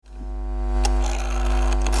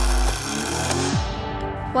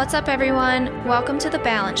What's up, everyone? Welcome to The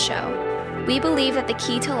Balance Show. We believe that the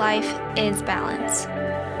key to life is balance.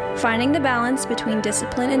 Finding the balance between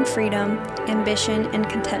discipline and freedom, ambition and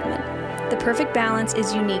contentment. The perfect balance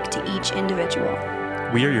is unique to each individual.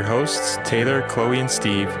 We are your hosts, Taylor, Chloe, and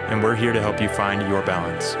Steve, and we're here to help you find your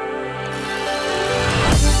balance.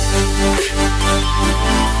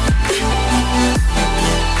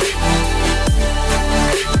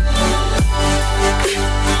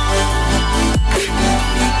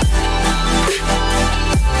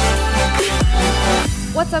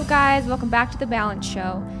 What's up, guys? Welcome back to The Balance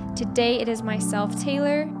Show. Today it is myself,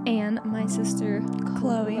 Taylor, and my sister,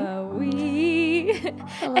 Chloe.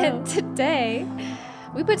 And today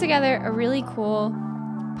we put together a really cool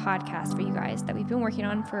podcast for you guys that we've been working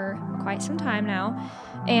on for quite some time now.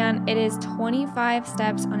 And it is 25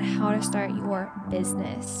 steps on how to start your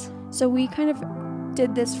business. So we kind of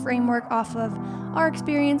did this framework off of our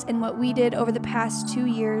experience and what we did over the past 2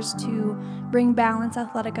 years to bring Balance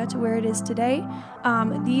Athletica to where it is today.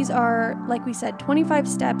 These are, like we said, 25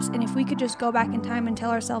 steps, and if we could just go back in time and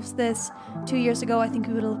tell ourselves this 2 years ago, I think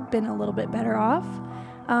we would have been a little bit better off.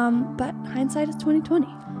 But hindsight is 2020.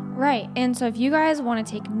 Right, and so if you guys want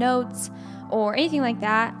to take notes or anything like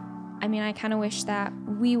that, I kind of wish that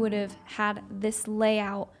we would have had this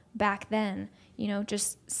layout back then. You know,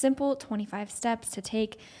 just simple 25 steps to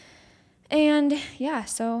take. And yeah,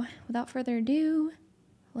 so without further ado,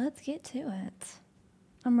 let's get to it.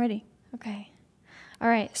 I'm ready. Okay. All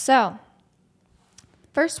right. So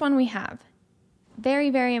first one we have, very,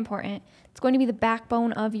 very important. It's going to be the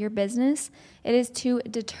backbone of your business. It is to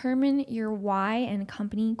determine your why and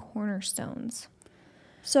company cornerstones.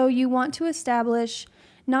 So you want to establish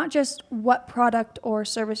not just what product or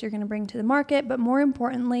service you're going to bring to the market, but more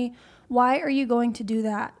importantly, why are you going to do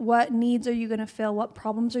that? What needs are you going to fill? What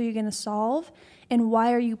problems are you going to solve? And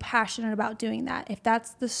why are you passionate about doing that? If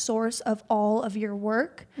that's the source of all of your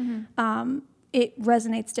work, it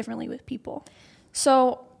resonates differently with people.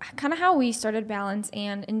 So kind of how we started Balance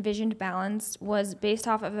and envisioned Balance was based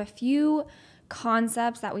off of a few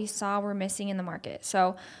concepts that we saw were missing in the market.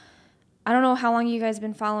 So I don't know how long you guys have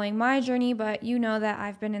been following my journey, but you know that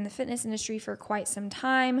I've been in the fitness industry for quite some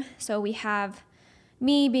time. So we have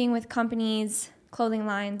me being with companies, clothing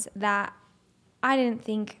lines that I didn't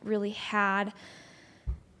think really had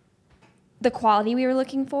the quality we were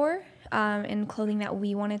looking for in clothing that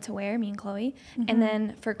we wanted to wear, me and Chloe. Mm-hmm. And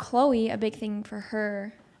then for Chloe, a big thing for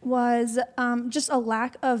her was just a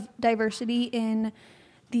lack of diversity in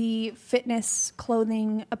the fitness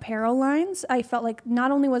clothing apparel lines. I felt like not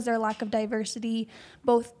only was there a lack of diversity,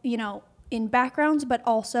 both, in backgrounds, but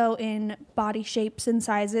also in body shapes and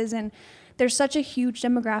sizes. And there's such a huge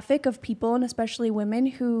demographic of people, and especially women,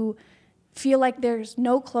 who feel like there's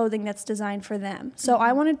no clothing that's designed for them. So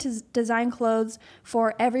I wanted to design clothes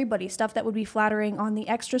for everybody, stuff that would be flattering on the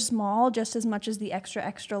extra small just as much as the extra,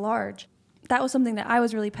 extra large. That was something that I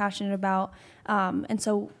was really passionate about. And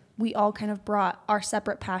so we all kind of brought our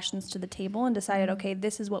separate passions to the table and decided, okay,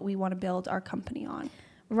 this is what we want to build our company on.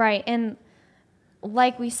 Right. And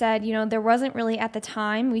like we said, there wasn't really at the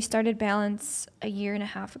time. We started Balance a year and a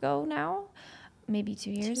half ago now, maybe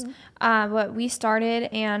 2 years. But we started,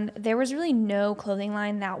 and there was really no clothing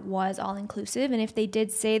line that was all-inclusive. And if they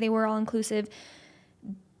did say they were all-inclusive,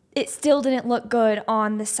 it still didn't look good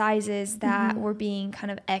on the sizes that were being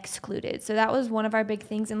kind of excluded. So that was one of our big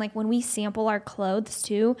things. And like when we sample our clothes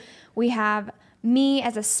too, we have me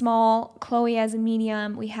as a small, Chloe as a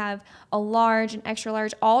medium, we have a large and extra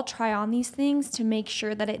large, all try on these things to make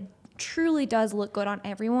sure that it truly does look good on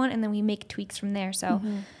everyone, and then we make tweaks from there. So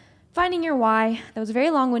finding your why, that was a very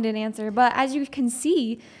long-winded answer, but as you can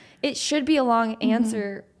see, it should be a long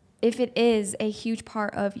answer if it is a huge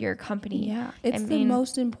part of your company. Yeah, it's the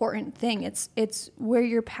most important thing. It's where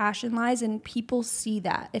your passion lies, and people see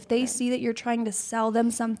that. If they see that you're trying to sell them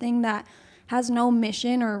something that has no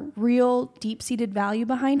mission or real deep-seated value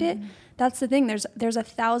behind it, that's the thing. There's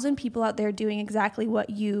 1,000 people out there doing exactly what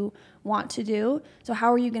you want to do. So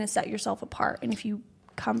how are you going to set yourself apart? And if you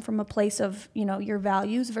come from a place of, your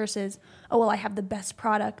values versus, I have the best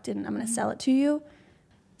product and I'm going to sell it to you.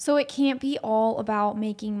 So it can't be all about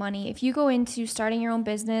making money. If you go into starting your own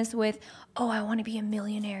business with, I want to be a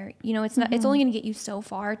millionaire, it's not. It's only going to get you so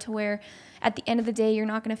far to where at the end of the day, you're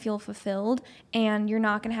not going to feel fulfilled and you're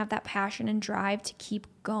not going to have that passion and drive to keep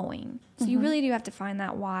going. So you really do have to find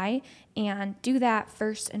that why and do that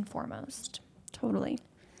first and foremost. Totally.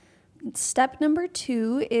 Step number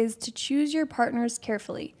 2 is to choose your partners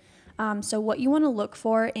carefully. So what you want to look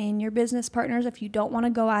for in your business partners, if you don't want to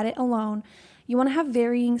go at it alone, you want to have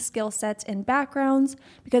varying skill sets and backgrounds,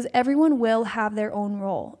 because everyone will have their own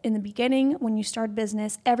role. In the beginning, when you start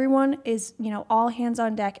business, everyone is, all hands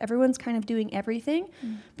on deck. Everyone's kind of doing everything.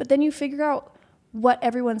 But then you figure out what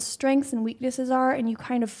everyone's strengths and weaknesses are, and you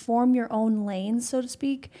kind of form your own lanes, so to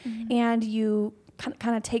speak, and you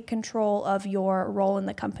kind of take control of your role in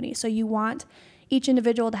the company. So you want each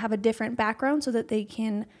individual to have a different background so that they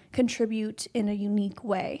can contribute in a unique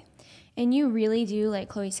way. And you really do, like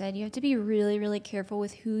Chloe said, you have to be really, really careful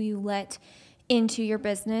with who you let into your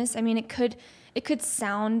business. I mean, it could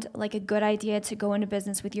sound like a good idea to go into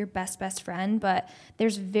business with your best friend, but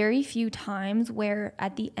there's very few times where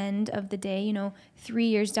at the end of the day, 3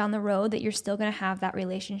 years down the road, that you're still going to have that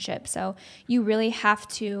relationship. So you really have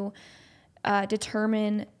to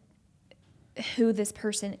determine who this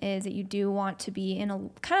person is that you do want to be in a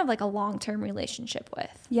kind of like a long-term relationship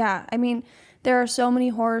with. Yeah, I mean, there are so many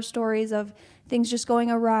horror stories of things just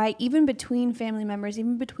going awry, even between family members,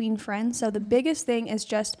 even between friends. So the biggest thing is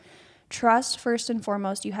just trust first and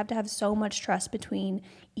foremost. You have to have so much trust between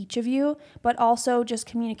each of you, but also just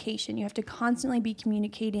communication. You have to constantly be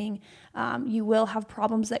communicating. You will have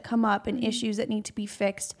problems that come up and issues that need to be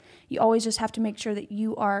fixed. You always just have to make sure that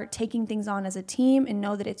you are taking things on as a team and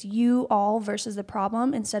know that it's you all versus the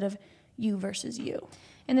problem instead of you versus you.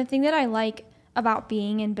 And the thing that I like about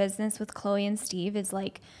being in business with Chloe and Steve is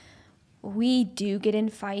like, we do get in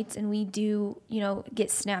fights and we do, get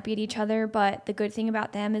snappy at each other. But the good thing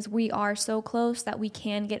about them is we are so close that we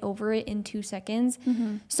can get over it in 2 seconds.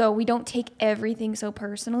 So we don't take everything so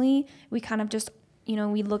personally. We kind of just,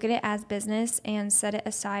 we look at it as business and set it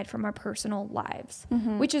aside from our personal lives,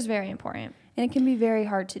 which is very important. And it can be very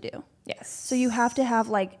hard to do. Yes. So you have to have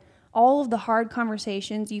all of the hard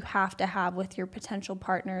conversations you have to have with your potential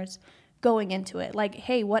partners going into it. Like,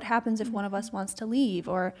 hey, what happens if one of us wants to leave?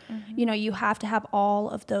 Or, you have to have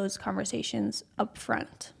all of those conversations up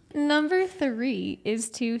front. Number 3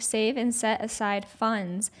 is to save and set aside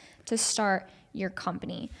funds to start your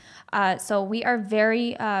company. So we are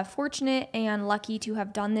very fortunate and lucky to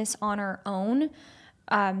have done this on our own.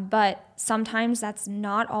 But sometimes that's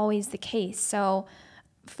not always the case. So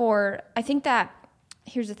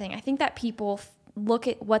here's the thing. I think that people look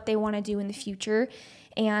at what they want to do in the future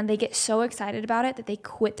and they get so excited about it that they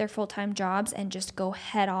quit their full-time jobs and just go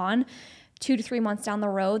head on. 2 to 3 months down the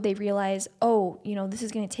road, they realize, this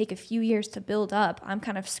is going to take a few years to build up. I'm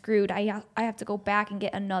kind of screwed. I have to go back and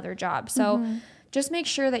get another job. So just make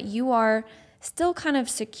sure that you are still kind of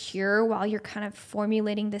secure while you're kind of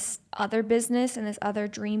formulating this other business and this other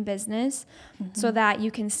dream business so that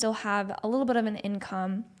you can still have a little bit of an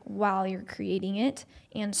income while you're creating it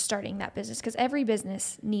and starting that business, because every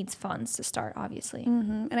business needs funds to start, obviously.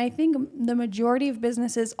 And I think the majority of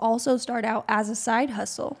businesses also start out as a side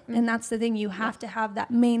hustle. And that's the thing. You have to have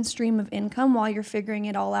that main stream of income while you're figuring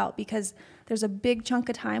it all out, because there's a big chunk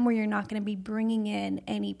of time where you're not going to be bringing in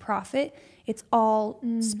any profit. It's all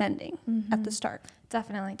spending at the start.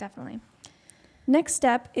 Definitely. Next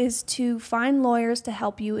step is to find lawyers to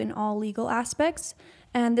help you in all legal aspects,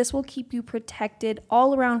 and this will keep you protected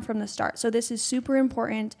all around from the start. So this is super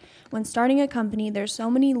important when starting a company. There's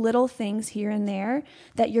so many little things here and there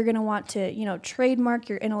that you're going to want to, trademark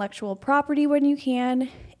your intellectual property when you can,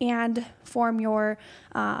 and form your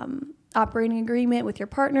operating agreement with your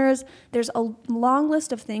partners. There's a long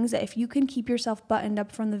list of things that if you can keep yourself buttoned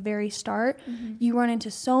up from the very start, you run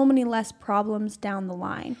into so many less problems down the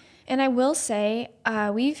line. And I will say,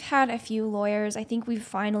 we've had a few lawyers. I think we've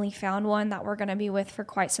finally found one that we're going to be with for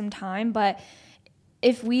quite some time. But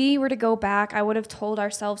if we were to go back, I would have told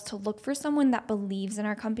ourselves to look for someone that believes in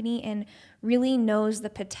our company and really knows the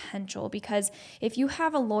potential. Because if you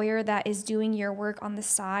have a lawyer that is doing your work on the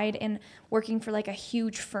side and working for like a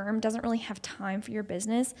huge firm, doesn't really have time for your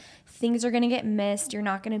business, things are going to get missed. You're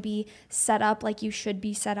not going to be set up like you should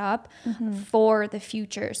be set up for the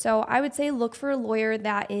future. So I would say look for a lawyer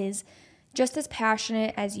that is just as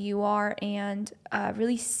passionate as you are and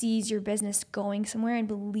really sees your business going somewhere and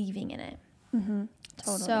believing in it.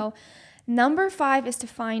 Totally. So number 5 is to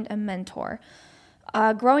find a mentor.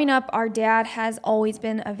 Growing up, our dad has always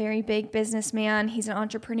been a very big businessman. He's an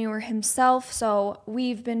entrepreneur himself. So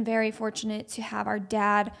we've been very fortunate to have our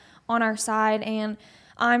dad on our side. And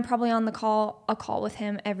I'm probably on a call with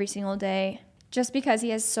him every single day, just because he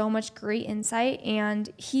has so much great insight and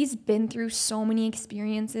he's been through so many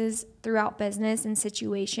experiences throughout business and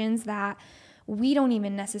situations that we don't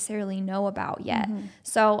even necessarily know about yet.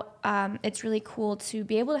 So it's really cool to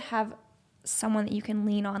be able to have someone that you can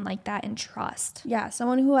lean on like that and trust. Yeah,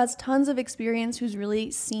 someone who has tons of experience, who's really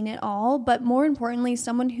seen it all, but more importantly,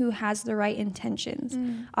 someone who has the right intentions.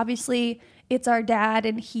 Obviously, it's our dad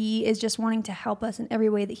and he is just wanting to help us in every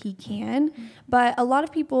way that he can. But a lot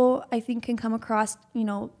of people, I think, can come across,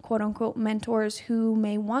 quote unquote mentors who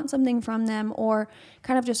may want something from them or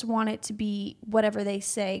kind of just want it to be whatever they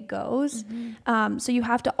say goes. So you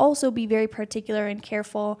have to also be very particular and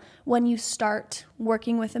careful when you start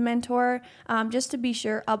working with a mentor, just to be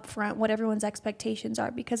sure upfront what everyone's expectations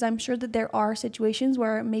are, because I'm sure that there are situations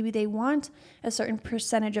where maybe they want a certain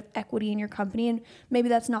percentage of equity in your company, and maybe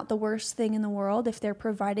that's not the worst thing in the world if they're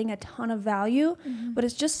providing a ton of value, but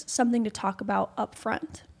it's just something to talk about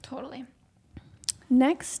upfront. Totally.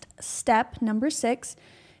 Next step, number 6,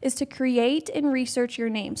 is to create and research your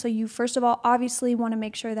name. So you, first of all, obviously want to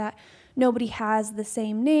make sure that nobody has the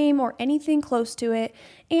same name or anything close to it.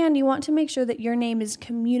 And you want to make sure that your name is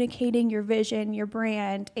communicating your vision, your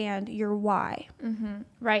brand, and your why.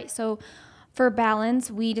 Right. So for Balance,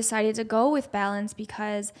 we decided to go with Balance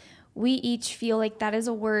because we each feel like that is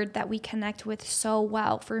a word that we connect with so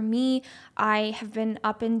well. For me, I have been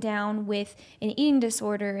up and down with an eating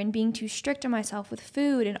disorder and being too strict on myself with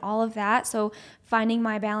food and all of that. So finding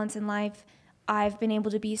my balance in life, I've been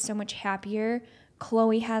able to be so much happier.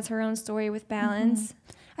 Chloe has her own story with Balance.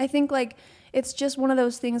 I think it's just one of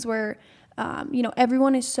those things where,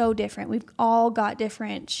 everyone is so different. We've all got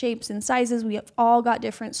different shapes and sizes. We have all got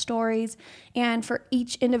different stories. And for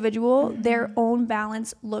each individual, their own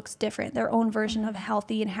balance looks different. Their own version of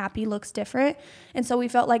healthy and happy looks different. And so we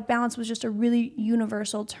felt like balance was just a really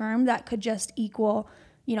universal term that could just equal,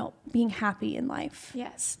 being happy in life.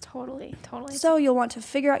 Yes, totally. So you'll want to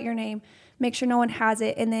figure out your name, make sure no one has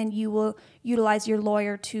it, and then you will utilize your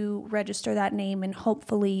lawyer to register that name and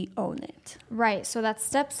hopefully own it. Right. So that's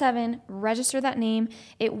step 7, register that name.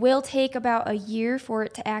 It will take about a year for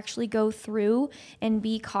it to actually go through and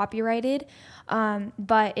be copyrighted.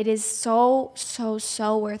 But it is so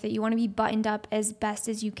worth it. You want to be buttoned up as best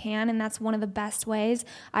as you can. And that's one of the best ways.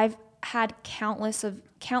 I've had countless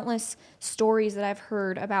stories that I've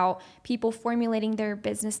heard about people formulating their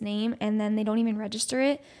business name and then they don't even register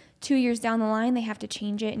it. 2 years down the line, they have to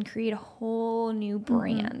change it and create a whole new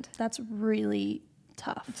brand. That's really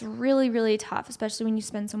tough. It's really, really tough, especially when you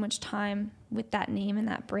spend so much time with that name and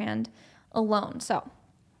that brand alone. So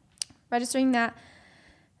registering that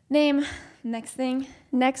name.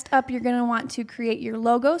 Next up, you're going to want to create your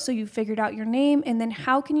logo. So you figured out your name, and then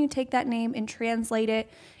how can you take that name and translate it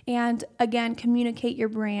and, again, communicate your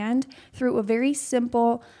brand through a very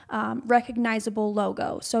simple, recognizable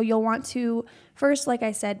logo. So you'll want to first, like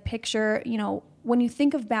I said, picture, when you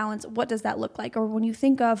think of Balance, what does that look like? Or when you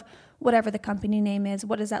think of whatever the company name is,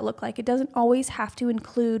 what does that look like? It doesn't always have to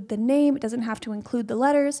include the name. It doesn't have to include the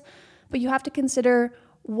letters, but you have to consider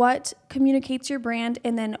what communicates your brand,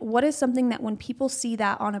 and then what is something that when people see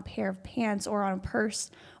that on a pair of pants or on a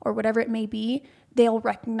purse or whatever it may be, they'll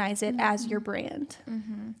recognize it as your brand.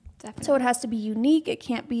 Definitely. So it has to be unique. It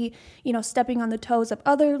can't be, stepping on the toes of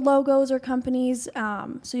other logos or companies.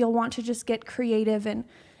 So you'll want to just get creative and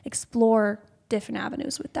explore different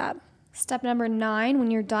avenues with that. Step number 9,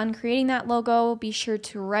 when you're done creating that logo, be sure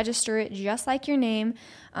to register it just like your name,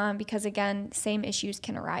 because again, same issues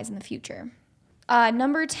can arise in the future.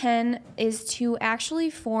 Number 10 is to actually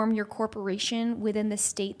form your corporation within the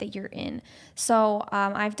state that you're in. So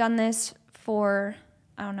I've done this for,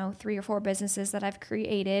 3 or 4 businesses that I've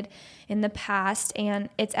created in the past, and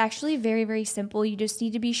it's actually very, very simple. You just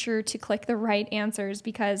need to be sure to click the right answers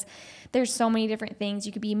because there's so many different things.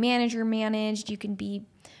 You could be manager managed, you can be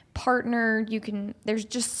partner, there's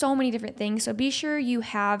just so many different things. So be sure you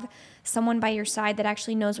have someone by your side that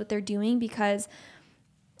actually knows what they're doing, because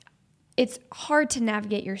it's hard to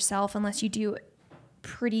navigate yourself unless you do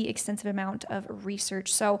pretty extensive amount of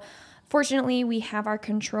research. So fortunately, we have our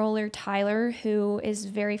controller, Tyler, who is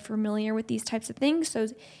very familiar with these types of things. So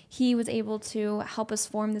he was able to help us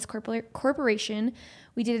form this corporation.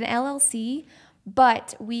 We did an LLC,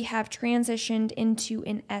 but we have transitioned into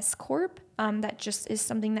an S Corp. That just is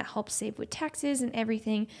something that helps save with taxes and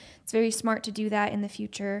everything. It's very smart to do that in the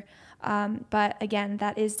future. But again,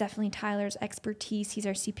 that is definitely Tyler's expertise. He's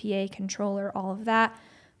our CPA, controller, all of that.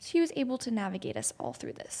 So he was able to navigate us all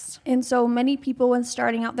through this. And so many people, when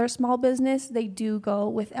starting out their small business, they do go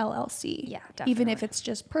with LLC. Yeah, definitely. Even if it's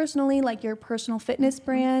just personally, like your personal fitness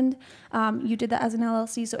brand, you did that as an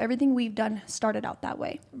LLC. So everything we've done started out that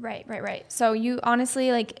way. Right. So you honestly,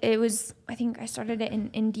 it was, I think I started it in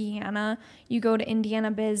Indiana. You go to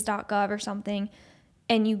indianabiz.gov or something,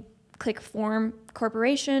 and you click form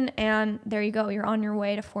corporation, and there you go. You're on your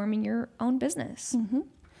way to forming your own business.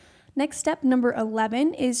 Next step, number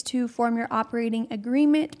 11, is to form your operating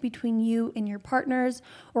agreement between you and your partners,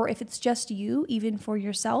 or if it's just you, even for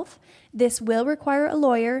yourself. This will require a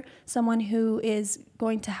lawyer, someone who is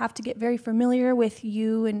going to have to get very familiar with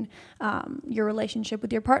you and your relationship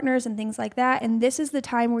with your partners and things like that. And this is the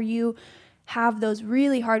time where you have those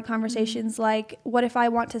really hard conversations like, what if I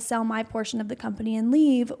want to sell my portion of the company and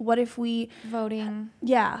leave? What if we... Voting.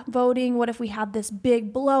 What if we have this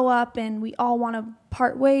big blow up and we all want to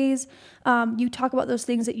part ways? You talk about those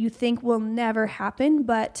things that you think will never happen,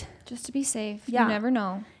 but... Just to be safe. You never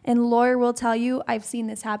know. And lawyer will tell you, I've seen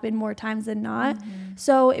this happen more times than not.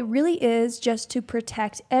 So it really is just to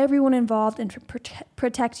protect everyone involved and to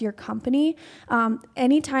protect your company.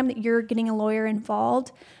 Anytime that you're getting a lawyer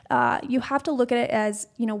involved, you have to look at it as,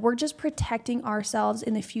 we're just protecting ourselves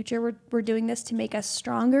in the future. We're doing this to make us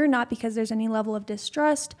stronger, not because there's any level of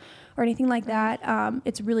distrust or anything like that.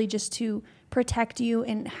 It's really just to protect you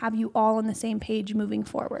and have you all on the same page moving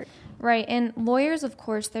forward. Right. And lawyers, of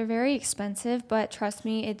course, they're very expensive, but trust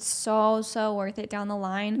me, it's so worth it down the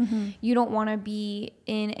line. You don't want to be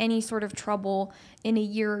in any sort of trouble in a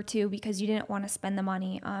year or two because you didn't want to spend the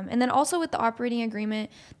money. And then also with the operating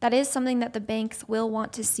agreement, that is something that the banks will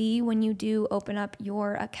want to see when you do open up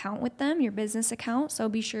your account with them, your business account. So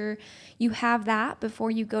be sure you have that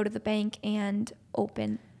before you go to the bank and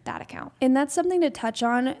open that account. And that's something to touch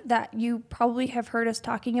on that you probably have heard us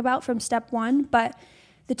talking about from step 1, but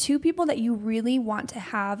the two people that you really want to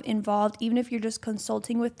have involved, even if you're just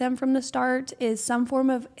consulting with them from the start, is some form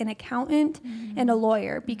of an accountant and a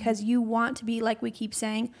lawyer, because you want to be, like we keep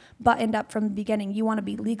saying, buttoned up from the beginning. You want to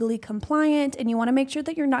be legally compliant and you want to make sure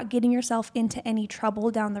that you're not getting yourself into any trouble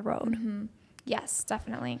down the road. Yes,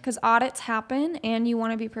 definitely. Because audits happen and you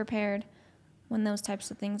want to be prepared when those types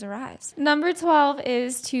of things arise. Number 12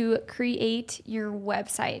 is to create your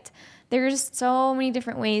website. There's so many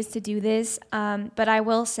different ways to do this, but I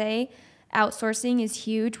will say outsourcing is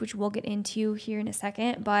huge, which we'll get into here in a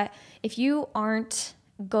second. But if you aren't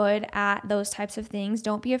good at those types of things,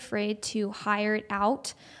 don't be afraid to hire it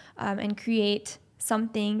out and create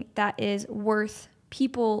something that is worth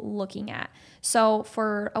people looking at. So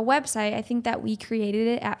for a website, I think that we created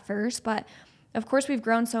it at first, but of course, we've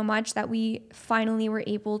grown so much that we finally were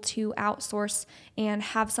able to outsource and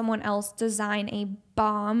have someone else design a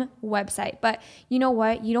bomb website. But you know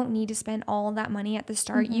what? You don't need to spend all of that money at the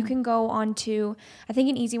start. You can go on to, I think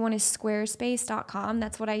an easy one is squarespace.com.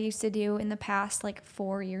 That's what I used to do in the past, like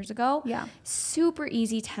 4 years ago. Yeah. Super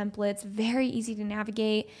easy templates, very easy to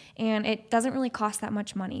navigate, and it doesn't really cost that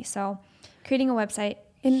much money. So creating a website,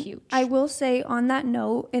 huge. I will say on that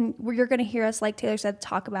note, and you're going to hear us, like Taylor said,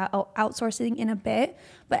 talk about outsourcing in a bit,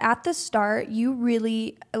 but at the start, you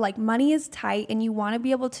really, money is tight and you want to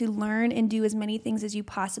be able to learn and do as many things as you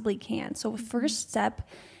possibly can. So first step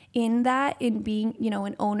in that, in being,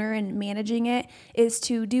 an owner and managing it, is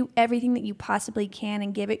to do everything that you possibly can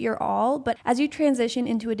and give it your all. But as you transition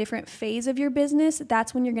into a different phase of your business,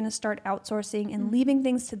 that's when you're going to start outsourcing and leaving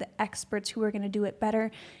things to the experts who are going to do it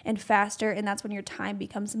better and faster. And that's when your time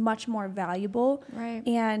becomes much more valuable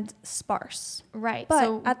and sparse. Right. But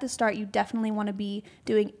so at the start, you definitely want to be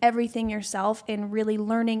doing everything yourself and really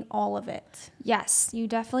learning all of it. Yes, you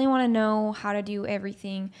definitely want to know how to do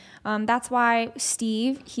everything. That's why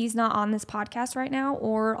Steve, he's not on this podcast right now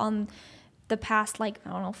or on the past, 5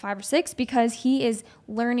 or 6, because he is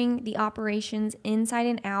learning the operations inside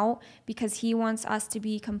and out, because he wants us to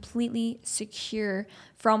be completely secure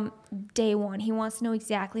from day one. He wants to know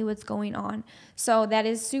exactly what's going on. So that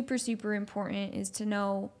is super, super important, is to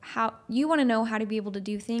know how you want to know how to be able to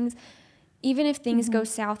do things. Even if things go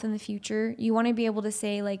south in the future, you want to be able to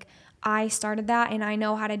say, I started that and I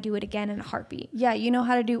know how to do it again in a heartbeat. Yeah, you know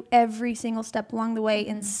how to do every single step along the way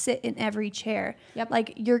and sit in every chair.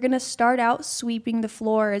 Yep. You're going to start out sweeping the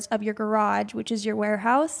floors of your garage, which is your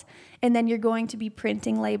warehouse, and then you're going to be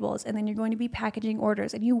printing labels, and then you're going to be packaging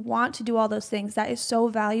orders, and you want to do all those things. That is so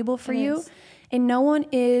valuable for you. And no one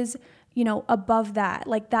is, above that.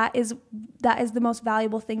 That is the most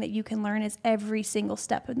valuable thing that you can learn, is every single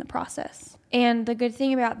step in the process. And the good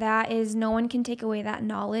thing about that is no one can take away that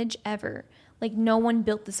knowledge ever. No one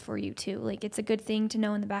built this for you too. It's a good thing to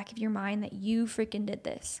know in the back of your mind that you freaking did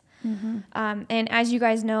this. And as you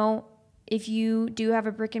guys know, if you do have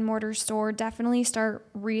a brick and mortar store, definitely start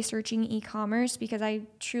researching e-commerce, because I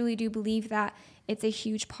truly do believe that it's a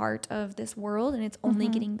huge part of this world and it's only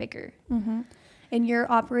getting bigger. and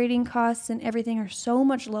your operating costs and everything are so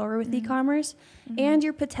much lower with e-commerce, and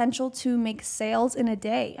your potential to make sales in a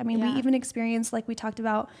day. I mean, we even experienced, like we talked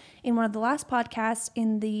about in one of the last podcasts,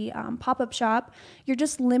 in the pop-up shop, you're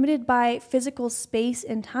just limited by physical space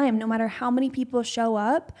and time. No matter how many people show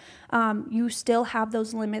up, you still have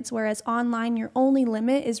those limits, whereas online, your only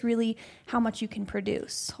limit is really how much you can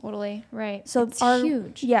produce. Totally, right. So it's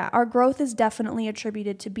huge. Yeah, our growth is definitely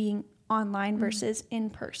attributed to being online versus in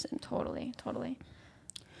person. Totally.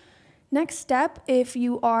 Next step, if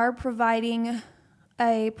you are providing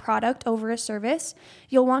a product over a service,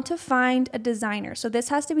 you'll want to find a designer. So this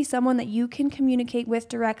has to be someone that you can communicate with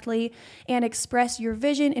directly and express your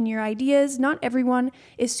vision and your ideas. Not everyone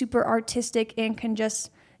is super artistic and can just,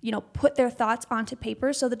 put their thoughts onto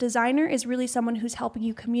paper. So the designer is really someone who's helping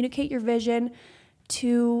you communicate your vision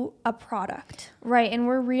to a product. Right, and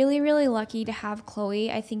we're really, really lucky to have Chloe.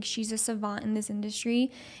 I think she's a savant in this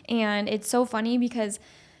industry, and it's so funny because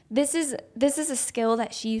this is a skill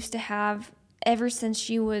that she used to have ever since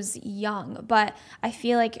she was young, but I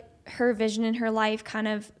feel like her vision in her life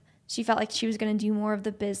she felt like she was going to do more of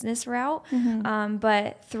the business route,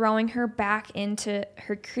 but throwing her back into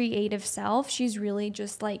her creative self, she's really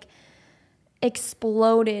just like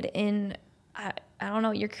exploded in, I don't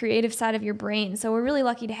know, your creative side of your brain. So we're really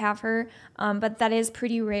lucky to have her, but that is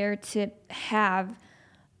pretty rare to have,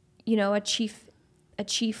 a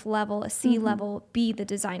chief level, a C level, be the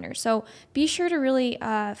designer. So be sure to really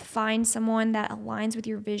find someone that aligns with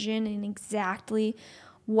your vision and exactly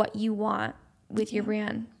what you want with your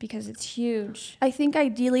brand, because it's huge. I think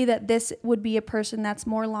ideally that this would be a person that's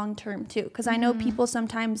more long-term too, because I know people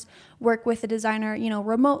sometimes work with a designer,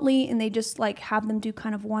 remotely, and they just like have them do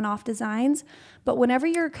kind of one-off designs. But whenever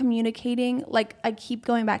you're communicating, like I keep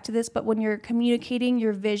going back to this, but when you're communicating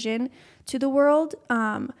your vision to the world,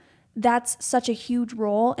 that's such a huge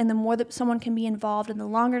role. And the more that someone can be involved and the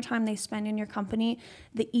longer time they spend in your company,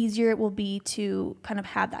 the easier it will be to kind of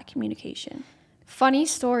have that communication. Funny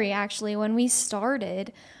story, actually. When we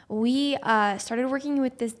started working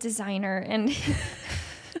with this designer, and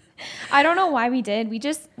I don't know why we did. We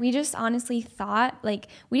just honestly thought, like,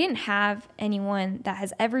 we didn't have anyone that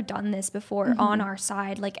has ever done this before on our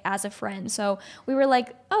side, like, as a friend. So we were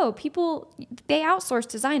like, oh, people, they outsource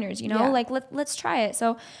designers, like, let's try it.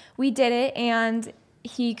 So we did it, and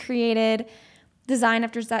he created design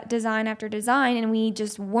after design after design, and we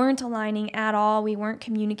just weren't aligning at all. We weren't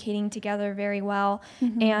communicating together very well,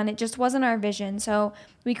 and it just wasn't our vision. So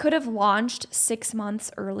we could have launched 6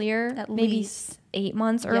 months earlier, maybe 8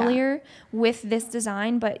 months earlier with this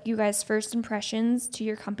design, but you guys, first impressions to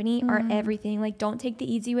your company are everything. Like, don't take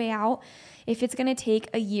the easy way out. If it's going to take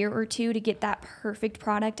a year or two to get that perfect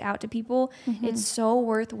product out to people, it's so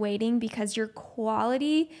worth waiting, because your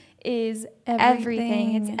quality is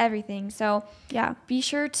everything. It's everything. So be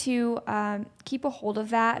sure to keep a hold of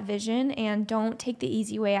that vision and don't take the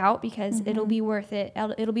easy way out, because it'll be worth it.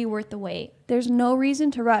 It'll be worth the wait. There's no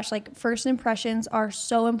reason to rush. Like, first impressions are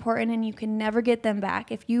so important, and you can never get them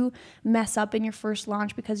back. If you mess up in your first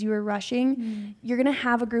launch because you were rushing, you're going to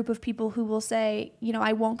have a group of people who will say,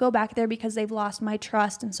 I won't go back there because they've lost my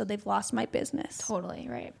trust, and so they've lost my business. Totally,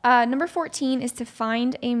 right. Number 14 is to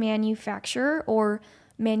find a manufacturer or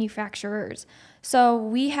manufacturers. So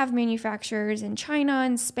we have manufacturers in China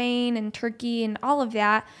and Spain and Turkey and all of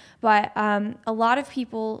that, but a lot of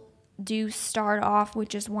people do start off with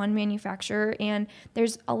just one manufacturer, and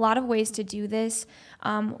there's a lot of ways to do this.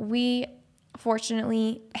 We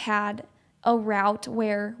fortunately had a route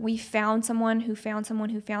where we found someone who found someone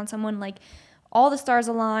who found someone, like all the stars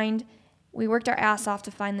aligned. We worked our ass off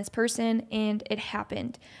to find this person, and it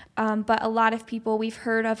happened. But a lot of people, we've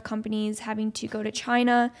heard of companies having to go to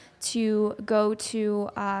China to go to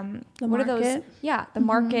the market. The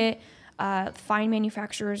market. Find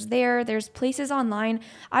manufacturers there. There's places online.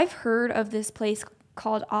 I've heard of this place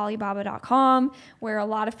called Alibaba.com where a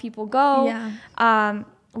lot of people go. Yeah.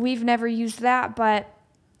 We've never used that, but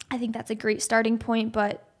I think that's a great starting point.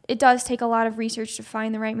 But it does take a lot of research to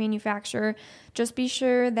find the right manufacturer. Just be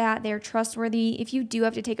sure that they're trustworthy. If you do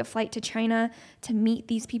have to take a flight to China to meet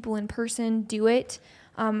these people in person, do it.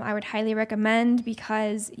 I would highly recommend,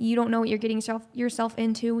 because you don't know what you're getting yourself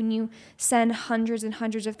into when you send hundreds and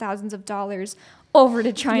hundreds of thousands of dollars over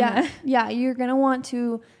to China. Yeah, you're going to want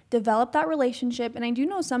to develop that relationship. And I do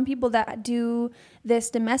know some people that do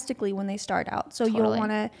this domestically when they start out. So you'll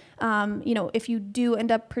want to, if you do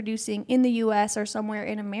end up producing in the US or somewhere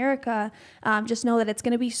in America, just know that it's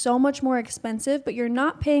going to be so much more expensive, but you're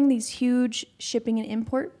not paying these huge shipping and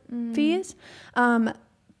import fees.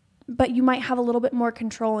 but you might have a little bit more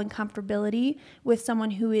control and comfortability with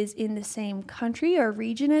someone who is in the same country or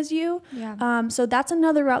region as you. Yeah. So that's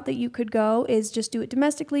another route that you could go, is just do it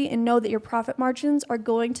domestically and know that your profit margins are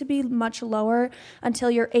going to be much lower until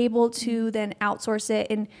you're able to then outsource it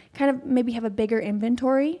and kind of maybe have a bigger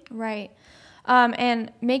inventory. Right.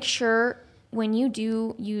 And make sure when you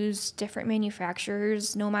do use different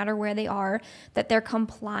manufacturers, no matter where they are, that they're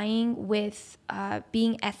complying with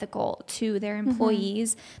being ethical to their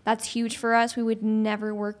employees. That's huge for us. We would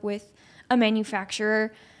never work with a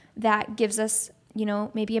manufacturer that gives us,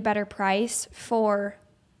 maybe a better price for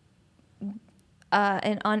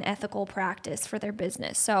an unethical practice for their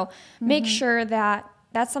business. So make sure that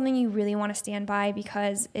that's something you really want to stand by,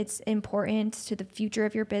 because it's important to the future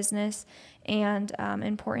of your business and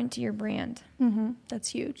important to your brand. That's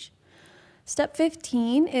huge. Step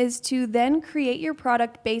 15 is to then create your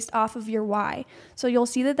product based off of your why. So you'll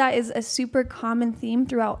see that that is a super common theme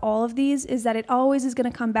throughout all of these, is that it always is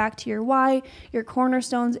going to come back to your why, your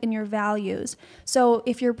cornerstones, and your values. So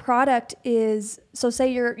if your product is,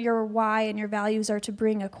 say your why and your values are to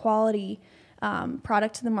bring a quality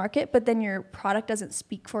product to the market, but then your product doesn't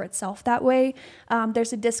speak for itself that way,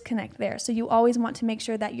 there's a disconnect there. So you always want to make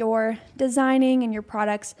sure that your designing and your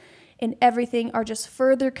products and everything are just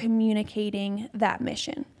further communicating that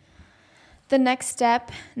mission. The next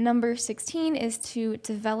step, number 16, is to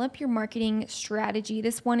develop your marketing strategy.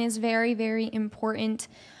 This one is very, very important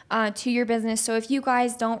to your business. So if you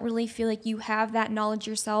guys don't really feel like you have that knowledge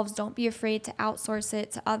yourselves, don't be afraid to outsource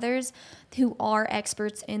it to others who are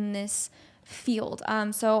experts in this field.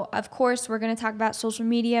 So of course, we're going to talk about social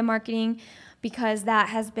media marketing, because that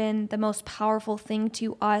has been the most powerful thing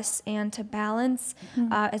to us and to Balance,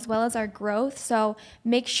 as well as our growth. So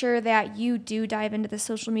make sure that you do dive into the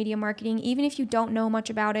social media marketing, even if you don't know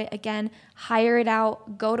much about it. Again, hire it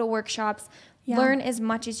out, go to workshops, learn as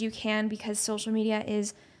much as you can, because social media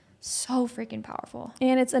is so freaking powerful.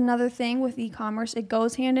 And it's another thing with e-commerce. It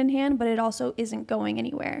goes hand in hand, but it also isn't going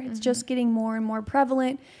anywhere. It's just getting more and more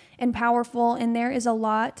prevalent and powerful. And there is a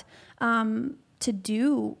lot to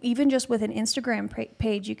do. Even just with an Instagram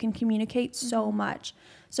page, you can communicate so much.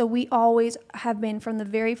 So we always have been, from the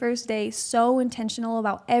very first day, so intentional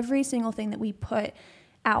about every single thing that we put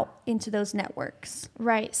out into those networks.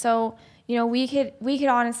 Right. So, we could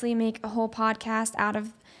honestly make a whole podcast out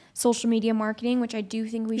of social media marketing, which I do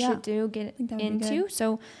think we should get into.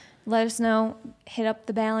 So let us know. Hit up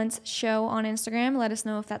the Balance Show on Instagram. Let us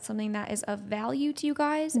know if that's something that is of value to you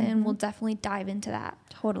guys, and we'll definitely dive into that.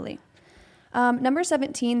 Totally. Number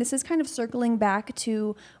 17, this is kind of circling back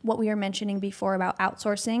to what we were mentioning before about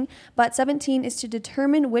outsourcing, but 17 is to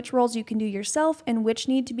determine which roles you can do yourself and which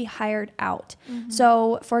need to be hired out.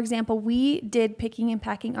 So, for example, we did picking and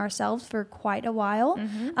packing ourselves for quite a while,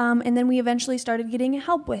 and then we eventually started getting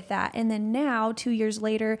help with that. And then now, 2 years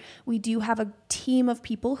later, we do have a team of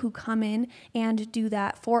people who come in and do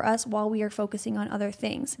that for us while we are focusing on other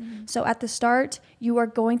things. So at the start, you are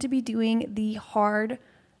going to be doing the hard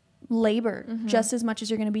labor just as much as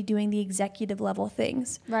you're going to be doing the executive level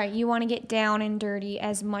things. Right. You want to get down and dirty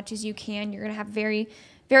as much as you can. You're going to have very,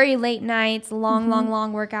 very late nights,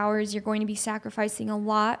 long work hours. You're going to be sacrificing a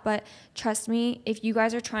lot. But trust me, if you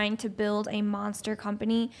guys are trying to build a monster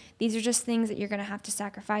company, these are just things that you're going to have to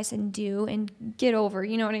sacrifice and do and get over.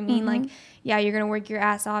 You know what I mean? Like, yeah, you're going to work your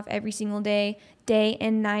ass off every single day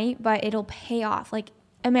and night, but it'll pay off. Like,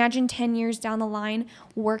 imagine 10 years down the line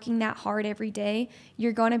working that hard every day.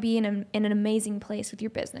 You're going to be in an amazing place with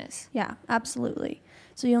your business. Yeah, absolutely.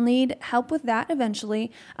 So you'll need help with that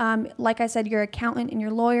eventually. Like I said, your accountant and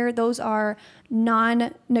your lawyer, those are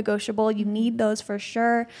non-negotiable. You need those for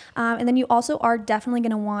sure. And then you also are definitely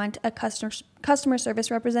going to want a customer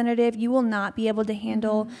service representative. You will not be able to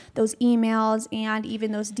handle those emails and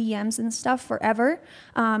even those DMs and stuff forever.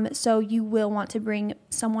 So you will want to bring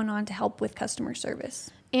someone on to help with customer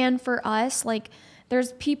service. And for us, like,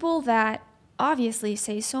 there's people that obviously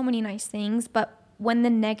say so many nice things, but when the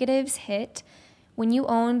negatives hit, when you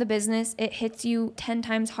own the business, it hits you 10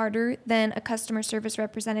 times harder than a customer service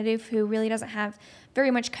representative who really doesn't have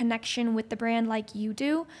very much connection with the brand like you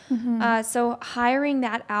do. So hiring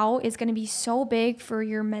that out is going to be so big for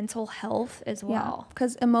your mental health as well.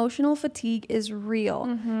 Because emotional fatigue is real.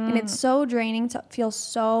 And it's so draining to feel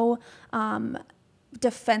so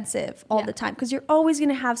defensive all the time, because you're always going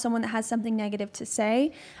to have someone that has something negative to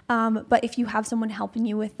say. But if you have someone helping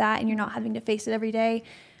you with that and you're not having to face it every day,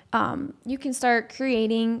 you can start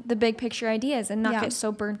creating the big picture ideas and not get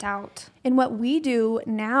so burnt out. And what we do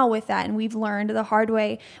now with that, and we've learned the hard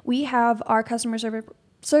way, we have our customer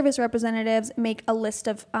service representatives make a list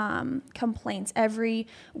of complaints every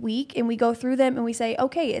week, and we go through them and we say,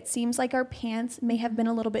 okay, it seems like our pants may have been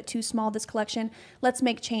a little bit too small this collection. Let's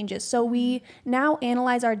make changes. So we now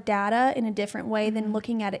analyze our data in a different way than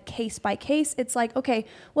looking at it case by case. It's like, okay,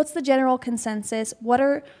 what's the general consensus?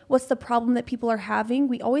 What's the problem that people are having?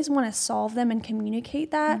 We always want to solve them and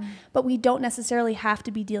communicate that, but we don't necessarily have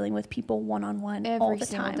to be dealing with people one-on-one all the time. Every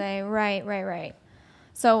single day. Right.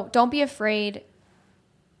 So don't be afraid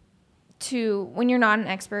when you're not an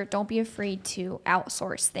expert, don't be afraid to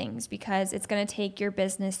outsource things, because it's going to take your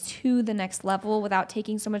business to the next level without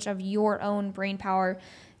taking so much of your own brain power.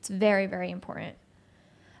 It's very, very important.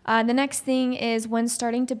 The next thing is, when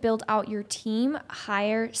starting to build out your team,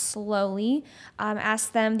 hire slowly.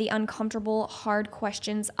 Ask them the uncomfortable, hard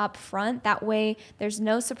questions up front. That way there's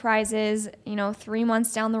no surprises. 3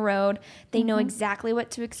 months down the road, they know exactly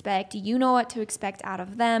what to expect. You know what to expect out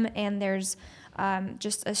of them, and there's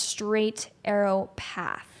just a straight arrow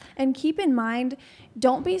path. And keep in mind,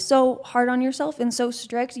 don't be so hard on yourself and so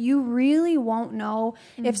strict. You really won't know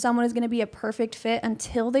if someone is going to be a perfect fit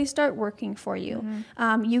until they start working for you.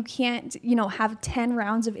 You can't, have 10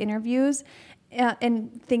 rounds of interviews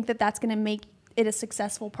and think that that's going to make it a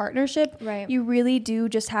successful partnership. Right. You really do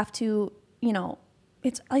just have to,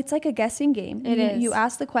 it's like a guessing game. It is. You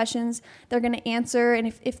ask the questions, they're going to answer,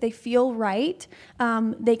 and if they feel right,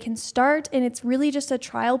 they can start. And it's really just a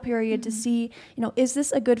trial period to see, is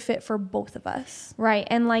this a good fit for both of us? Right.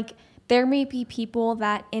 And there may be people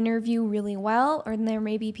that interview really well, or there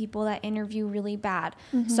may be people that interview really bad.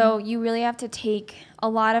 So you really have to take a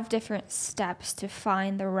lot of different steps to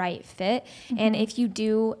find the right fit. And if you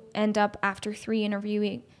do end up after 3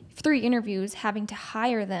 interviews having to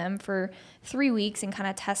hire them for 3 weeks and kind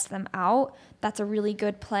of test them out, that's a really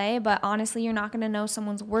good play. But honestly, you're not going to know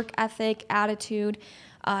someone's work ethic, attitude,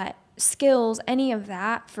 skills, any of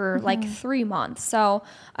that for 3 months. So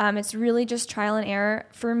it's really just trial and error.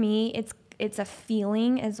 For me, it's a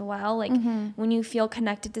feeling as well. When you feel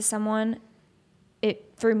connected to someone,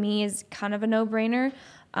 it for me is kind of a no-brainer.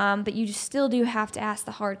 But you still do have to ask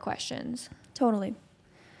the hard questions. Totally.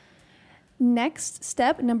 Next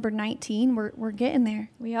step, number 19, we're getting there.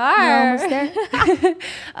 We are. We're almost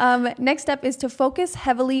there. Next step is to focus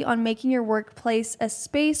heavily on making your workplace a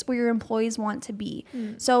space where your employees want to be.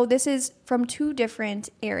 So this is from 2 different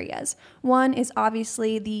areas. One is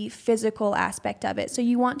obviously the physical aspect of it. So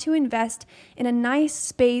you want to invest in a nice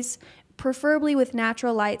space, preferably with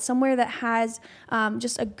natural light, somewhere that has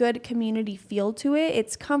just a good community feel to it.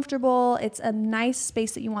 It's comfortable. It's a nice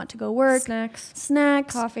space that you want to go work.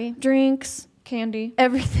 Snacks, coffee, drinks, candy,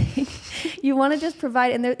 everything. You want to just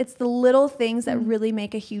provide, and it's the little things that really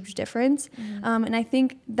make a huge difference. And I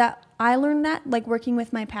think that I learned that working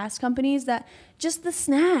with my past companies, that just the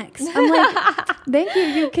snacks. I'm like, thank you.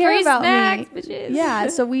 You care free about snacks, me. Bitches. Yeah.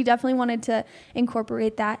 So we definitely wanted to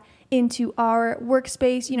incorporate that into our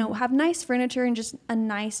workspace, have nice furniture and just a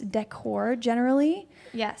nice decor generally.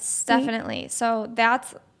 Yes, definitely. So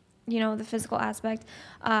that's, the physical aspect.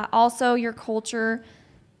 Also your culture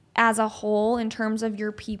as a whole in terms of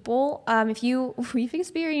your people. We've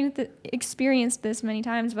experienced this many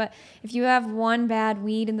times, but if you have one bad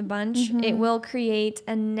weed in the bunch, it will create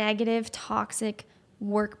a negative, toxic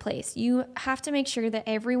workplace. You have to make sure that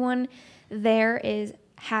everyone there is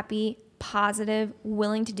happy, positive,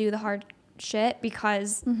 willing to do the hard shit,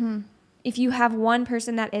 because if you have one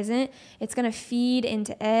person that isn't, it's going to feed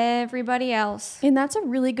into everybody else. And that's a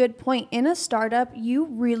really good point. In a startup, you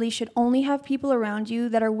really should only have people around you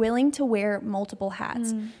that are willing to wear multiple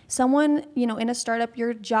hats. Someone, in a startup,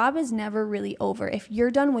 your job is never really over. If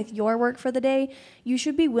you're done with your work for the day, you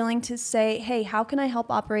should be willing to say, hey, how can I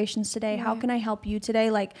help operations today? Right. How can I help you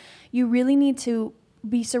today? You really need to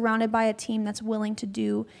be surrounded by a team that's willing to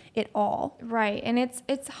do it all. Right. And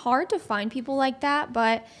it's hard to find people like that,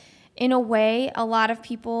 but in a way, a lot of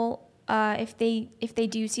people, if they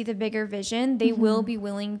do see the bigger vision, they will be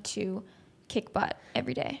willing to kick butt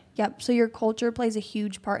every day. Yep. So your culture plays a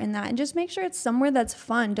huge part in that. And just make sure it's somewhere that's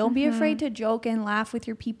fun. Don't be afraid to joke and laugh with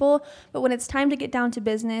your people. But when it's time to get down to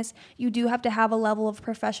business, you do have to have a level of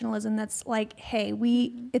professionalism that's like, hey,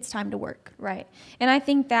 it's time to work. Right. And I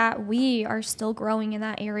think that we are still growing in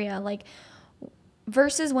that area.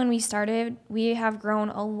 Versus when we started, we have grown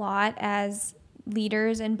a lot as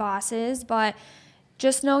leaders and bosses, but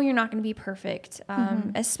just know you're not going to be perfect,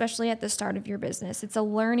 especially at the start of your business. It's a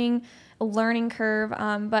learning curve.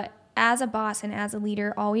 But as a boss and as a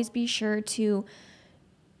leader, always be sure to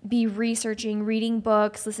be researching, reading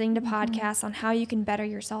books, listening to podcasts on how you can better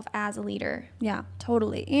yourself as a leader. Yeah,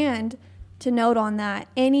 totally. And to note on that,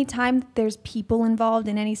 anytime there's people involved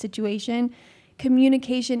in any situation,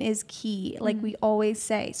 communication is key, like we always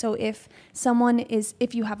say. So if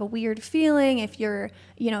you have a weird feeling, if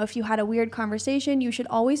you had a weird conversation, you should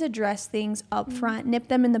always address things up front, nip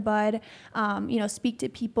them in the bud, speak to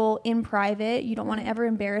people in private. You don't want to ever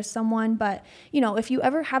embarrass someone, but if you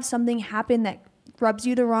ever have something happen that rubs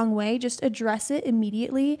you the wrong way, just address it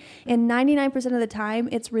immediately, and 99% of the time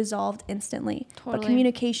it's resolved instantly. Totally. But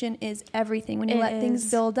communication is everything. When you let things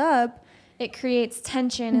build up, it creates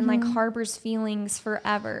tension and like harbors feelings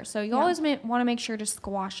forever. So you always want to make sure to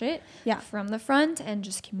squash it from the front and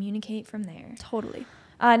just communicate from there. Totally.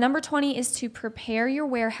 Number 20 is to prepare your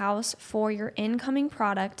warehouse for your incoming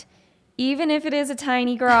product, even if it is a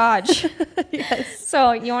tiny garage. Yes.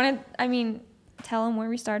 So you want to, tell them where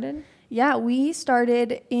we started? Yeah, we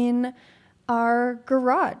started in our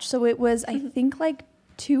garage. So it was, I think, like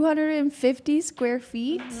 250 square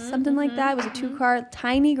feet, something like that. It was a 2-car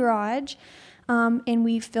tiny garage. And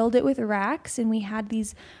we filled it with racks, and we had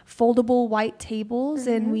these foldable white tables,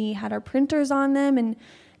 and we had our printers on them, and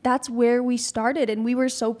that's where we started, and we were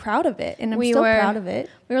so proud of it, and I'm still proud of it.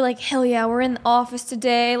 We were like, hell yeah, we're in the office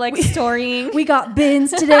today, like storying. We got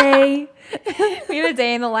bins today. We have a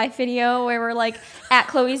day in the life video where we're like at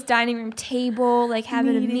Chloe's dining room table, like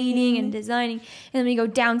having a meeting and designing, and then we go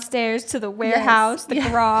downstairs to the warehouse, the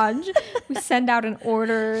garage. We send out an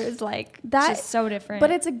order. It's like just so different. But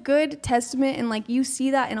it's a good testament, and like you see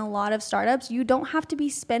that in a lot of startups. You don't have to be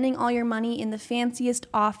spending all your money in the fanciest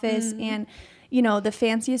office and the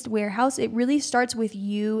fanciest warehouse. It really starts with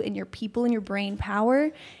you and your people and your brain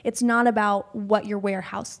power. It's not about what your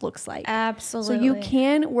warehouse looks like. Absolutely. So you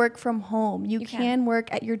can work from home. You can work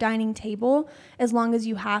at your dining table as long as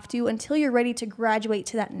you have to until you're ready to graduate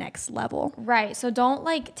to that next level. Right. So don't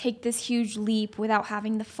like take this huge leap without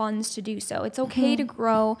having the funds to do so. It's okay to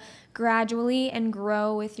grow gradually and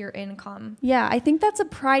grow with your income. Yeah, I think that's a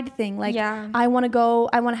pride thing. Like, I want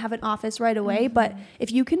to have an office right away, but if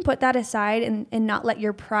you can put that aside and not let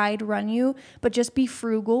your pride run you, but just be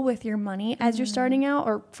frugal with your money as you're starting out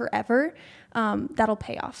or forever, that'll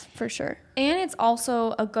pay off for sure. And it's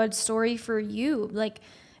also a good story for you. Like,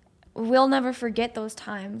 we'll never forget those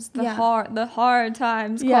times, the hard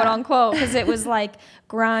times, quote unquote, because it was like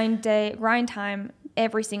grind time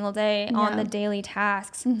every single day on the daily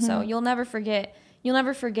tasks. So you'll never forget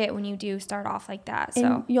when you do start off like that. So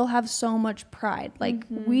and you'll have so much pride. Like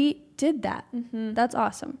we did that. That's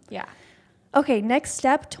awesome. Yeah. Okay, next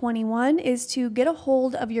step, 21, is to get a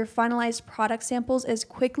hold of your finalized product samples as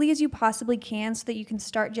quickly as you possibly can so that you can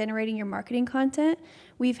start generating your marketing content.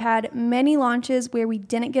 We've had many launches where we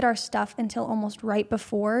didn't get our stuff until almost right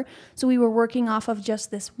before. So we were working off of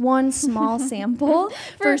just this one small sample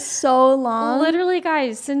for so long. Literally,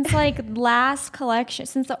 guys, since like last collection,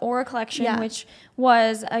 since the Aura collection, which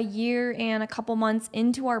was a year and a couple months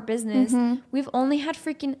into our business, we've only had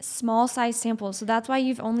freaking small size samples. So that's why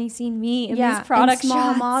you've only seen me in these product small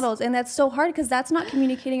shots. models. And that's so hard because that's not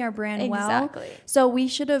communicating our brand well. Exactly. So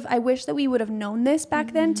I wish that we would have known this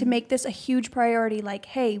back then to make this a huge priority. Like,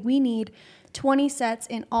 hey, we need 20 sets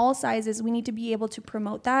in all sizes. We need to be able to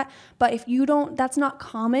promote that. But if you don't, that's not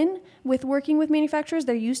common with working with manufacturers.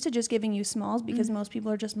 They're used to just giving you smalls because most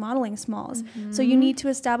people are just modeling smalls. So you need to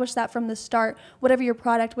establish that from the start. Whatever your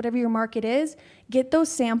product, whatever your market is, get those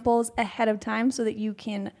samples ahead of time so that you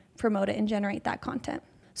can promote it and generate that content.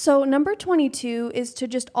 So number 22 is to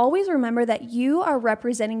just always remember that you are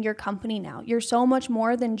representing your company now. You're so much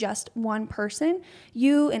more than just one person.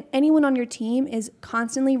 You and anyone on your team is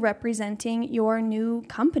constantly representing your new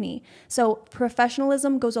company. So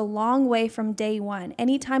professionalism goes a long way from day one.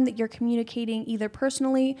 Anytime that you're communicating either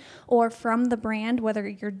personally or from the brand, whether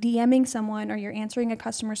you're DMing someone or you're answering a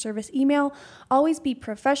customer service email, always be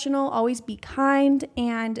professional, always be kind,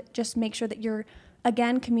 and just make sure that you're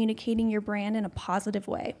again, communicating your brand in a positive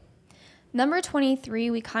way. Number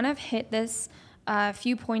 23, we kind of hit this a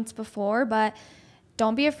few points before, but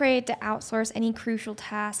don't be afraid to outsource any crucial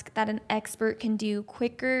task that an expert can do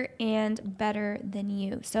quicker and better than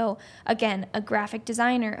you. So again, a graphic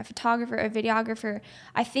designer, a photographer, a videographer.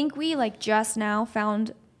 I think we just now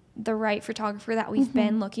found the right photographer that we've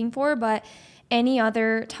been looking for, but any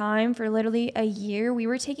other time for literally a year, we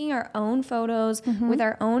were taking our own photos with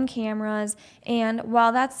our own cameras. And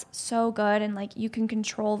while that's so good and you can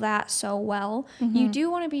control that so well, you do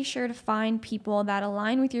want to be sure to find people that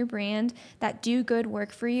align with your brand, that do good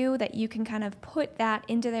work for you, that you can kind of put that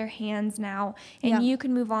into their hands now, and you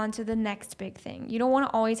can move on to the next big thing. You don't want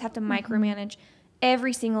to always have to micromanage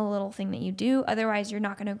every single little thing that you do. Otherwise, you're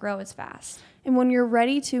not going to grow as fast. And when you're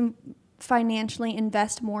ready to financially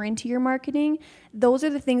invest more into your marketing, those are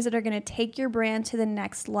the things that are going to take your brand to the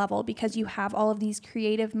next level, because you have all of these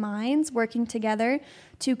creative minds working together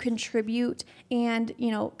to contribute and,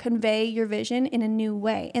 you know, convey your vision in a new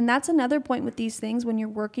way. And that's another point with these things. When you're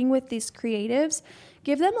working with these creatives,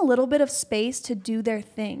 give them a little bit of space to do their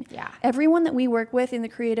thing. Yeah. Everyone that we work with in the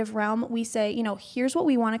creative realm, we say, you know, here's what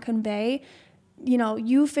we want to convey. You know,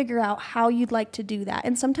 you figure out how you'd like to do that.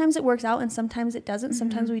 And sometimes it works out and sometimes it doesn't.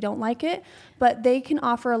 Sometimes we don't like it, but they can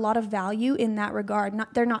offer a lot of value in that regard.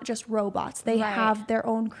 They're not just robots. They have their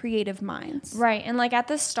own creative minds. Right. And like at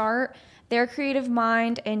the start, their creative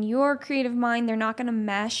mind and your creative mind, they're not going to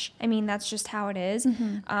mesh. I mean, that's just how it is.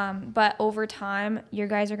 But over time, you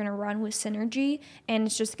guys are going to run with synergy, and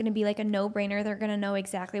it's just going to be like a no-brainer. They're going to know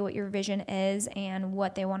exactly what your vision is and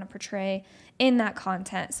what they want to portray in that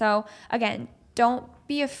content. So again, don't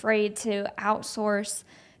be afraid to outsource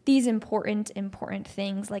these important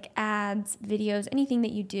things like ads, videos, anything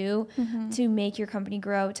that you do to make your company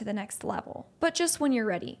grow to the next level. But just when you're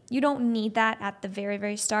ready. You don't need that at the very,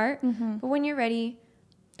 very start. But when you're ready,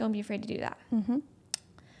 don't be afraid to do that.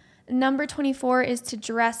 Number 24 is to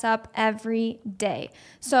dress up every day.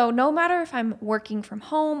 So no matter if I'm working from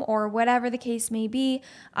home or whatever the case may be,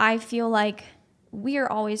 I feel like we are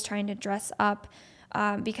always trying to dress up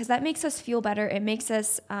because that makes us feel better. It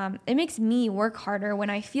makes me work harder. When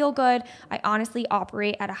I feel good, I honestly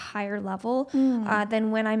operate at a higher level than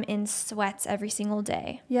when I'm in sweats every single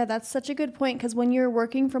day. Yeah, that's such a good point, because when you're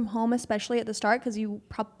working from home, especially at the start, because you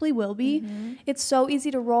probably will be, it's so easy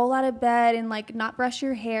to roll out of bed and like not brush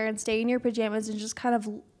your hair and stay in your pajamas and just kind of,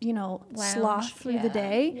 you know, sloth through the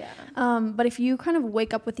day. But if you kind of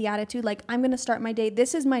wake up with the attitude, like, I'm going to start my day,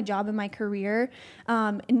 this is my job and my career.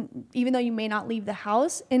 And even though you may not leave the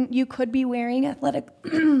house and you could be wearing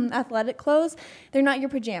athletic clothes, they're not your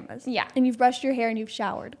pajamas. Yeah. And you've brushed your hair and you've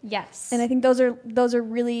showered. Yes. And I think those are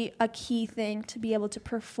really a key thing to be able to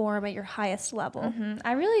perform at your highest level.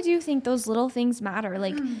 I really do think those little things matter.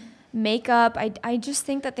 Like makeup, I just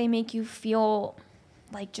think that they make you feel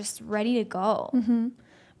like just ready to go.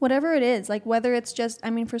 Whatever it is, like whether it's just, I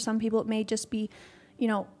mean, for some people it may just be, you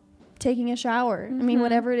know, taking a shower. I mean,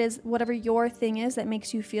 whatever it is, whatever your thing is that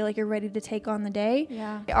makes you feel like you're ready to take on the day.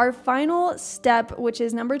 Yeah. Our final step, which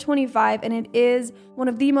is number 25, and it is one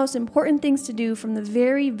of the most important things to do from the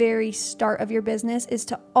very, very start of your business, is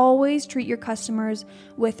to always treat your customers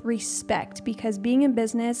with respect, because being in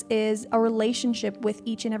business is a relationship with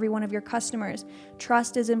each and every one of your customers.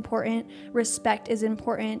 Trust is important. Respect is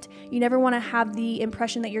important. You never want to have the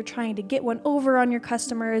impression that you're trying to get one over on your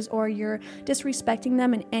customers, or you're disrespecting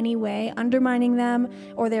them in any way, undermining them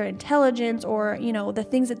or their intelligence or, you know, the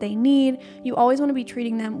things that they need. You always want to be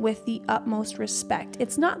treating them with the utmost respect.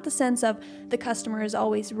 It's not the sense of the customer is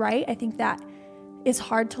always right. I think that is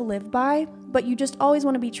hard to live by, but you just always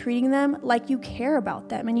want to be treating them like you care about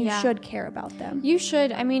them, and you should care about them. You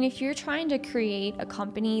should. I mean, if you're trying to create a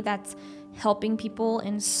company that's helping people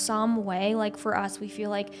in some way, like for us, we feel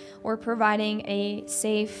like we're providing a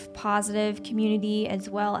safe, positive community, as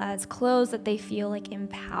well as clothes that they feel like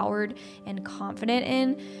empowered and confident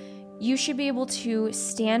in. You should be able to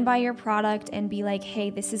stand by your product and be like,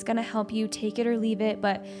 hey, this is going to help you, take it or leave it,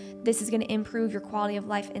 but this is going to improve your quality of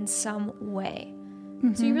life in some way.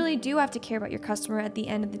 So you really do have to care about your customer at the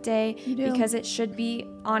end of the day, because it should be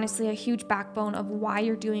honestly a huge backbone of why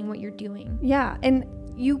you're doing what you're doing. Yeah. And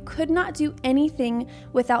you could not do anything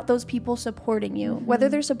without those people supporting you, whether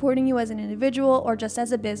they're supporting you as an individual or just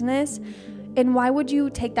as a business. And why would you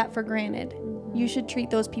take that for granted? You should treat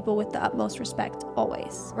those people with the utmost respect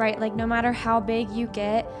always. Right. Like no matter how big you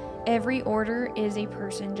get, every order is a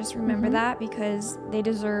person. Just remember that, because they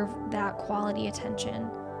deserve that quality attention.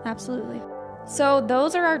 Absolutely. So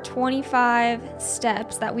those are our 25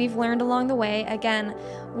 steps that we've learned along the way. Again,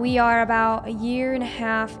 we are about a year and a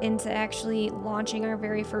half into actually launching our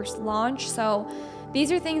very first launch. So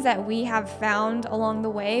these are things that we have found along the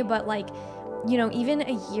way, but like, you know, even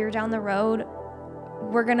a year down the road,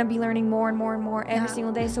 we're going to be learning more and more and more every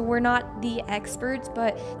single day. So we're not the experts,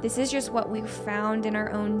 but this is just what we've found in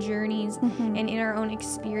our own journeys and in our own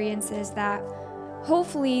experiences, that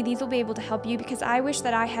hopefully these will be able to help you, because I wish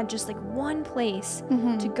that I had just like one place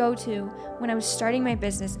to go to when I was starting my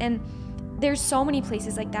business. And there's so many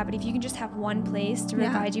places like that, but if you can just have one place to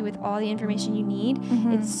provide you with all the information you need,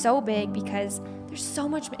 it's so big, because there's so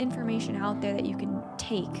much information out there that you can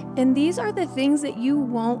take. And these are the things that you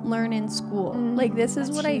won't learn in school. Like, this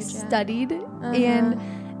is what I studied,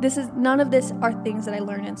 and none of this are things that I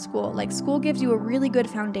learned in school. Like, school gives you a really good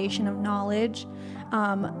foundation of knowledge,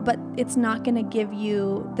 but it's not going to give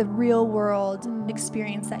you the real world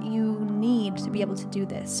experience that you need to be able to do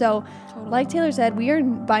this. So like Taylor said, we are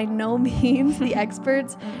by no means the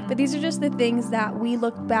experts, but these are just the things that we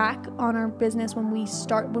look back on our business when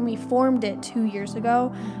we formed it 2 years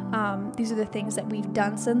ago. These are the things that we've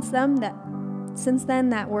done since then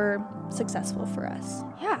that were successful for us.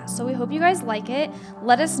 Yeah, so we hope you guys like it.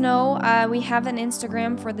 Let us know. We have an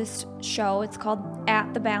Instagram for this show. It's called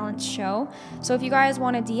 @TheBalanceShow. So if you guys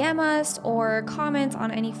want to DM us or comment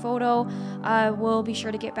on any photo, we'll be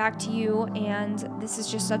sure to get back to you. And this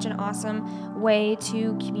is just such an awesome way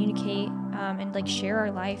to communicate and like share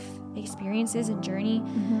our life experiences and journey.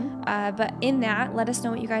 But in that, let us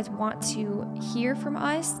know what you guys want to hear from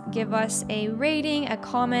us. Give us a rating, a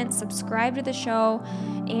comment, subscribe to the show,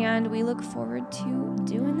 and we look forward to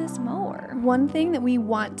doing this more. One thing that we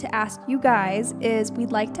want to ask you guys is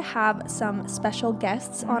we'd like to have some special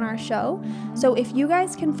guests on our show. So if you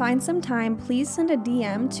guys can find some time, please send a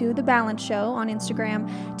DM to The Balance Show on Instagram.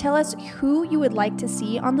 Tell us who you would like to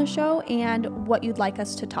see on the show and what you'd like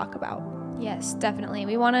us to talk about. Yes, definitely.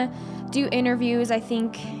 We want to do interviews, I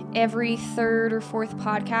think, every third or fourth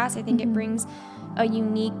podcast. I think it brings a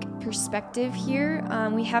unique perspective here.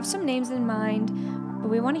 We have some names in mind, but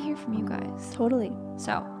we want to hear from you guys. Totally.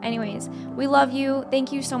 So, anyways, we love you.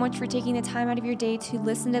 Thank you so much for taking the time out of your day to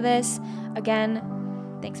listen to this. Again,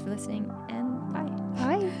 thanks for listening, and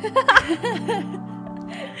bye.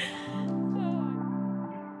 Bye.